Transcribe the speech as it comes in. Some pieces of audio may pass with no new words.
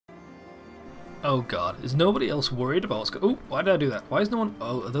Oh god, is nobody else worried about what's going? Oh, why did I do that? Why is no one?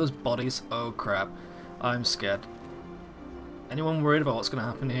 Oh, are those bodies? Oh crap, I'm scared. Anyone worried about what's going to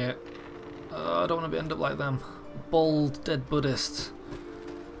happen here? I don't want to end up like them. Bald, dead Buddhists.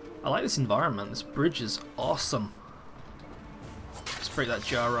 I like this environment. This bridge is awesome. Let's break that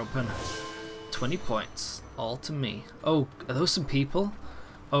jar open. 20 points, all to me. Oh, are those some people?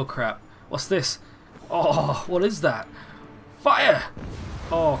 Oh crap, what's this? Oh, what is that? Fire!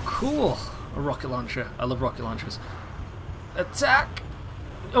 Oh, cool. A rocket launcher. I love rocket launchers. Attack!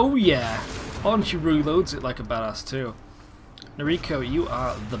 Oh yeah. Oh, and she reloads it like a badass too. Noriko, you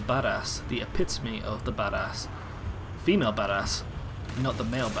are the badass. The epitome of the badass. Female badass. Not the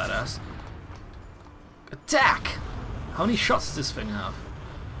male badass. Attack! How many shots does this thing have?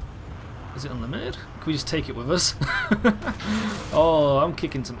 Is it unlimited? Can we just take it with us? Oh, I'm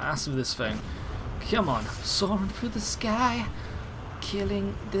kicking some ass with this thing. Come on. Soaring through the sky.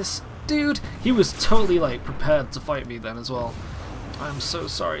 Killing this dude. He was totally like prepared to fight me then as well. I'm so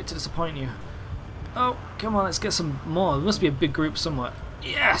sorry to disappoint you. Oh, come on, let's get some more. There must be a big group somewhere.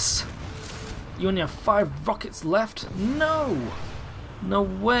 Yes! You only have 5 rockets left? No! No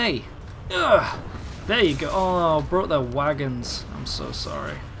way! Ugh! There you go. Oh, broke their wagons. I'm so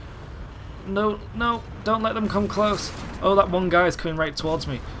sorry. No, no, don't let them come close. Oh, that one guy's coming right towards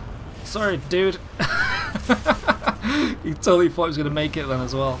me. Sorry, dude. He totally thought he was going to make it then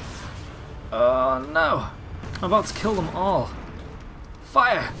as well. Oh, no. I'm about to kill them all.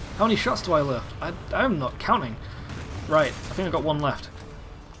 Fire! How many shots do I left? I'm not counting. Right, I think I've got one left.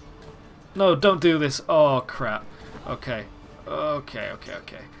 No, don't do this. Oh, crap. Okay. Okay.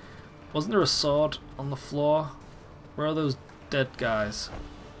 Wasn't there a sword on the floor? Where are those dead guys?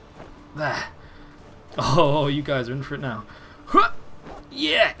 There. Oh, you guys are in for it now. Huh!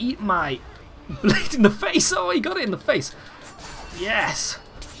 Yeah, eat my blade in the face. Oh, he got it in the face. Yes.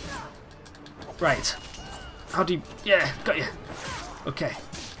 Right. How do you... Yeah, got you. Okay.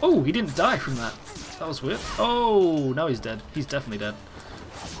 Oh, he didn't die from that. That was weird. Oh, now he's dead. He's definitely dead.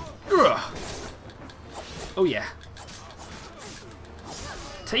 Ugh. Oh, yeah.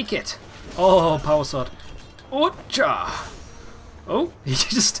 Take it. Oh, power sword. Ocha. Oh,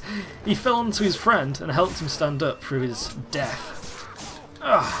 he fell onto his friend and helped him stand up through his death.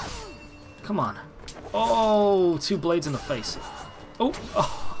 Ugh. Come on. Oh, 2 blades in the face. Oh,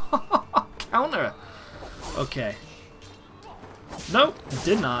 oh. Counter. Okay. Nope,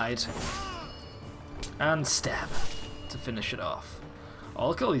 denied. And stab to finish it off. Oh,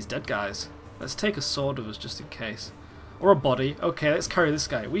 look at all these dead guys. Let's take a sword with us just in case. Or a body. Okay, let's carry this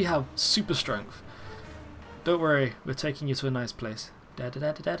guy. We have super strength. Don't worry, we're taking you to a nice place. Da da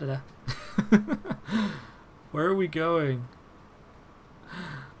da da da da. Where are we going?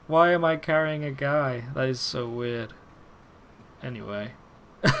 Why am I carrying a guy? That is so weird. Anyway.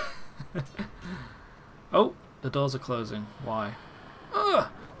 Oh, the doors are closing. Why? Ugh!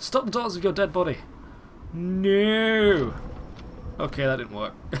 Stop the doors with your dead body. No. Okay, that didn't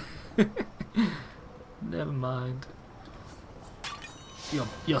work. Never mind.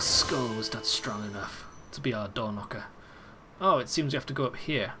 Your skull was not strong enough to be our door knocker. Oh, it seems you have to go up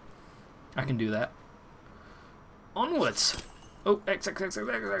here. I can do that. Onwards. Oh, X.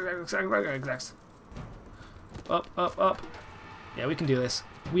 Up, up, up. Yeah, we can do this.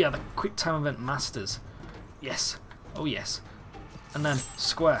 We are the quick time event masters. Yes. Oh yes. And then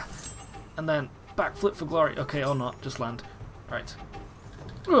square. And then backflip for glory. Okay, or not. Just land. Right.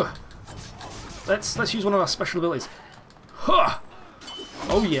 Ugh. Let's use one of our special abilities. Huh.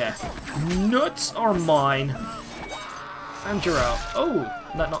 Oh yeah. Nuts are mine. And you're out. Oh,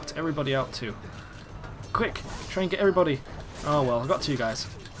 that knocked everybody out too. Quick, try and get everybody. Oh well, I've got 2 guys.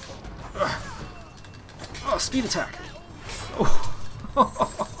 Ugh. Oh, speed attack. Oh.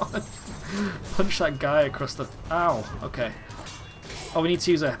 Punch that guy across the... Ow, okay. Oh, we need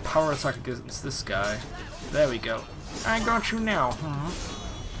to use a power attack against this guy. There we go. I got you now.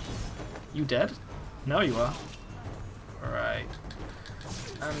 You dead? No, you are. Alright.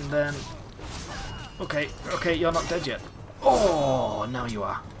 And then... Okay, you're not dead yet. Oh, now you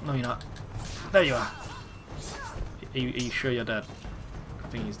are. No, you're not. There you are. Are you sure you're dead? I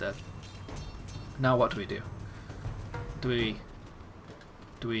think he's dead. Now what do we do? Do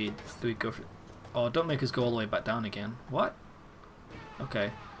we go for... Oh, don't make us go all the way back down again. What?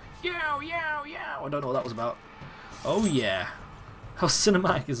 Okay. Yow, yow, yow! I don't know what that was about. Oh yeah. How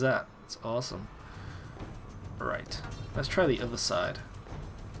cinematic is that? It's awesome. Right. Let's try the other side.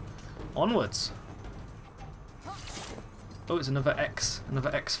 Onwards. Oh, it's another X.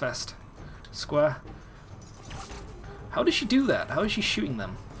 Another X fest. Square. How does she do that? How is she shooting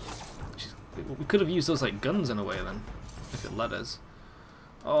them? We could have used those like guns in a way then, if it let us.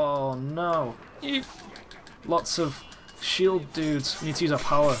 Oh no. Eek. Lots of shield dudes. We need to use our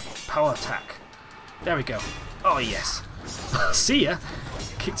power attack. There we go. Oh yes. See ya.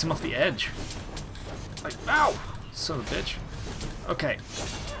 Kicked him off the edge. Like, ow! Son of a bitch. Okay.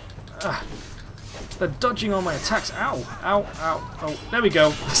 They're dodging all my attacks. Ow! Ow! Ow! Oh, there we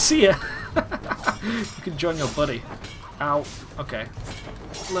go. See ya! You can join your buddy. Ow. Okay.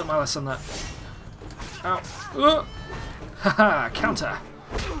 Learn my lesson there. Ow. Haha! Counter!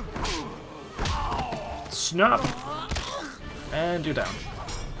 Snap! And you're down.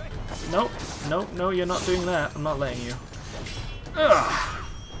 Nope. Nope. No, you're not doing that. I'm not letting you. Ugh!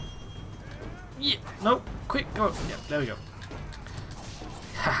 Yeah. Nope. Quick, go. Yeah, there we go.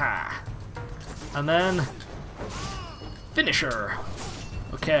 Haha! And then finisher.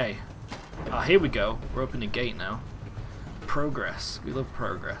 Okay. Ah, here we go. We're opening a gate now. Progress. We love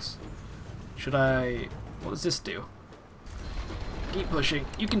progress. Should I... What does this do? Keep pushing.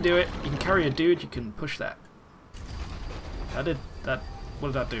 You can do it. You can carry a dude. You can push that. I did that. What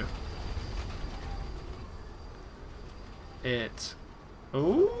did that do? It...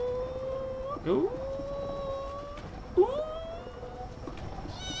 Ooh. Ooh. Ooh.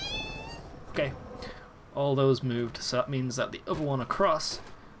 Okay. All those moved, so that means that the other one across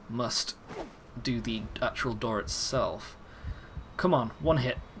must do the actual door itself. Come on, one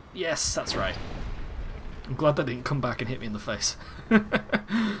hit. Yes, that's right. I'm glad that didn't come back and hit me in the face.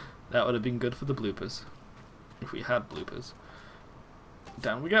 That would have been good for the bloopers. If we had bloopers.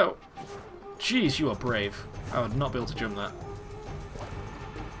 Down we go. Jeez, you are brave. I would not be able to jump that.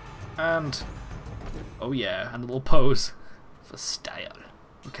 And... Oh yeah, and a little pose. For style.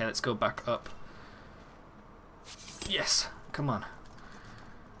 Okay, let's go back up. Yes, come on.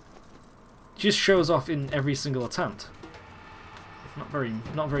 Just shows off in every single attempt. Not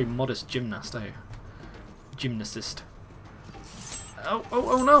very modest gymnast, are you? Gymnasist. Oh, oh,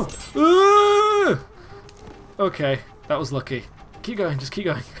 oh no! Okay, that was lucky. Keep going, just keep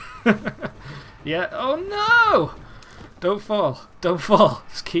going. Yeah. Oh no! Don't fall. Don't fall.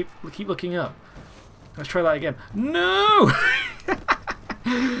 Just keep looking up. Let's try that again. No!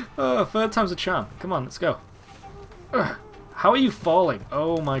 Oh, third time's a charm. Come on, let's go. Ugh. How are you falling?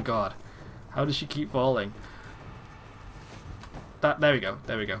 Oh my god. How does she keep falling? There we go.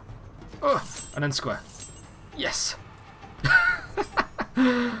 There we go. Ugh. And then square. Yes!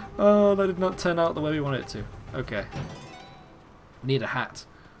 Oh, that did not turn out the way we wanted it to. Okay. Need a hat.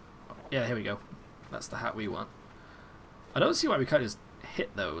 Yeah, here we go. That's the hat we want. I don't see why we can't just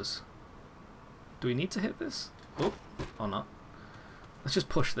hit those. Do we need to hit this? Oh, or not. Let's just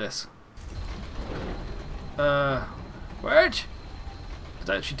push this. Word? Did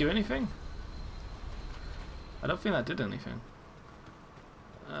that actually do anything? I don't think that did anything.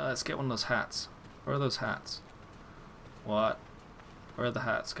 Let's get one of those hats. Where are those hats? What? Where are the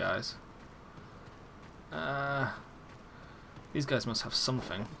hats, guys? These guys must have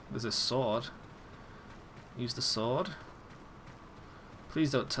something. There's a sword. Use the sword.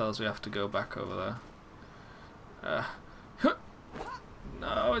 Please don't tell us we have to go back over there.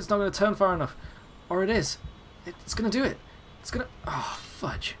 No, it's not going to turn far enough. Or it is. It's going to do it. It's going to... Oh,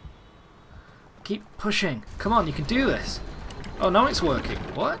 fudge. Keep pushing. Come on, you can do this. Oh, now it's working.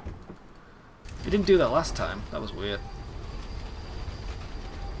 What? It didn't do that last time. That was weird.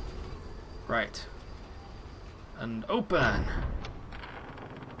 Right. And open.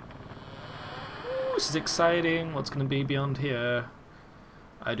 Ooh, this is exciting. What's going to be beyond here?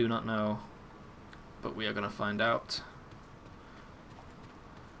 I do not know. But we are going to find out.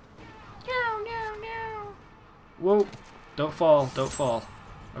 No, no, no. Whoa. Don't fall. Don't fall.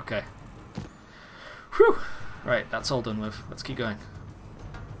 Okay. Whew. Right, that's all done with. Let's keep going.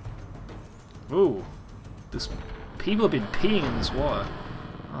 Ooh. People have been peeing in this water.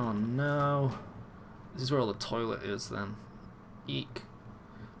 Oh no. This is where all the toilet is then. Eek.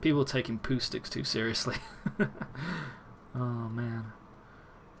 People are taking poo sticks too seriously. Oh man.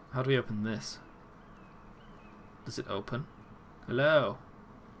 How do we open this? Does it open? Hello?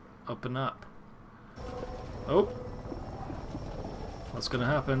 Open up. Oh! What's gonna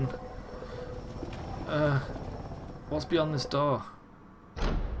happen? What's beyond this door?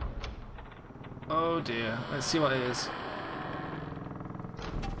 Oh dear. Let's see what it is.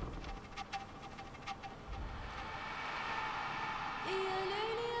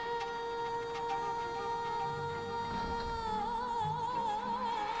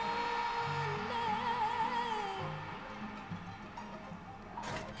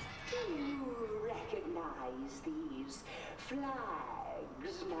 These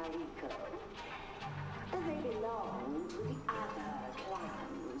flags, Mariko. They belong to the other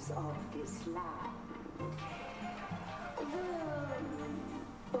clans of this land.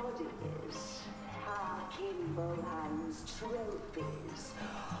 bodies, Hakim Bohan's trophies.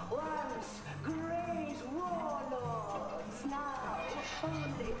 Once great warlords, now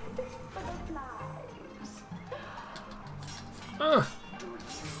only fit for the flags. Ugh. Do you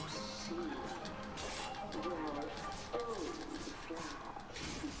see your own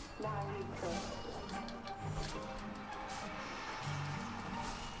flag, Nariko?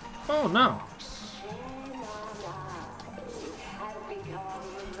 Oh no. Have become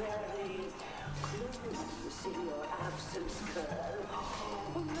very close in your absence, girl.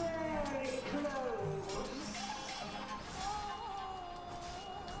 Very close.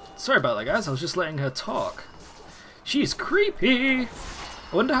 Sorry about that, guys. I was just letting her talk. She's creepy. I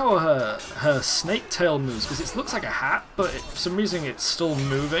wonder how her snake tail moves, because it looks like a hat, but for some reason it's still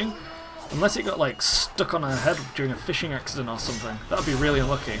moving. Unless it got like stuck on her head during a fishing accident or something. That would be really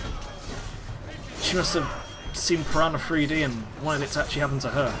unlucky. She must have seen Piranha 3D and wanted it to actually happen to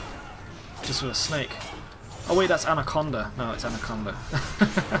her. Just with a snake. Oh wait, that's Anaconda. No, it's Anaconda.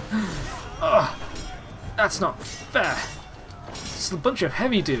 Ugh, that's not fair. It's a bunch of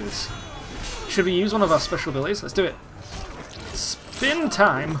heavy dudes. Should we use one of our special abilities? Let's do it. Spin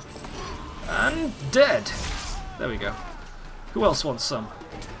time. And dead. There we go. Who else wants some?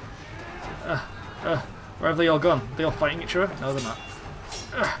 Where have they all gone? Are they all fighting each other? No, they're not.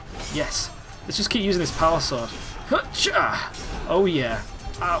 Yes. Let's just keep using this power sword. Hutcha! Oh yeah.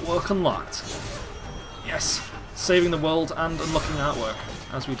 Artwork unlocked. Yes. Saving the world and unlocking artwork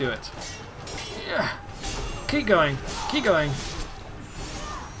as we do it. Yeah. Keep going. Keep going.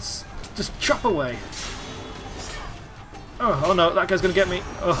 Just chop away. Oh no, that guy's gonna get me.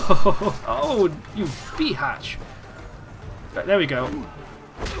 Oh, you bee-hatch. Right, there we go.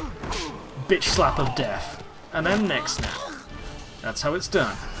 Bitch slap of death. And then neck snap. That's how it's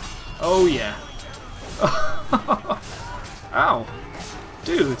done. Oh yeah. Ow.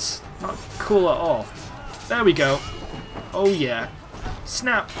 Dude, it's not cool at all. There we go. Oh yeah.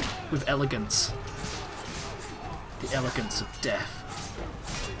 Snap with elegance. The elegance of death.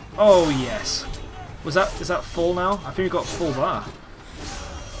 Oh yes. Is that full now? I think we got full bar.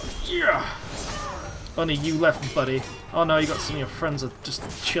 Yeah. Only you left, buddy. Oh no, you got some of your friends are just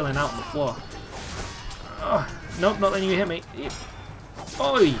chilling out on the floor. Oh, nope, not letting you hit me.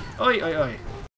 Oi! Oi, oi, oi.